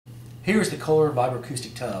Here's the Kohler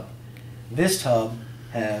VibrAcoustic Tub. This tub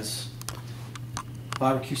has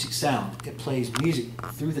VibrAcoustic sound. It plays music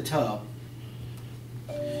through the tub.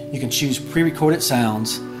 You can choose pre-recorded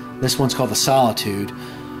sounds. This one's called the Solitude.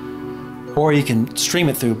 Or you can stream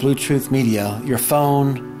it through Bluetooth media, your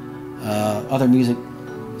phone, other music.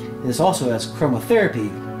 This also has chromotherapy.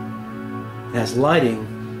 It has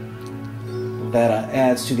lighting that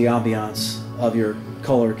adds to the ambiance of your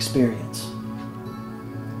Kohler experience.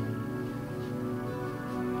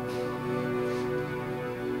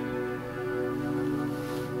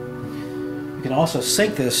 You can also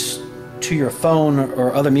sync this to your phone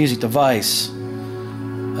or other music device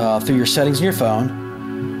through your settings in your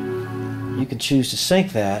phone. You can choose to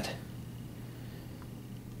sync that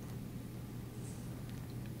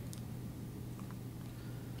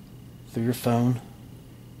through your phone.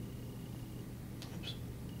 Oops.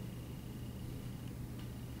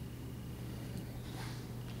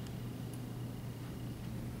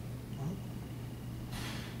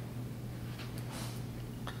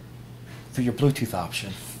 Through your Bluetooth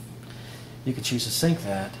option. You can choose to sync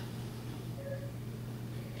that.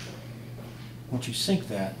 Once you sync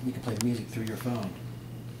that, you can play music through your phone.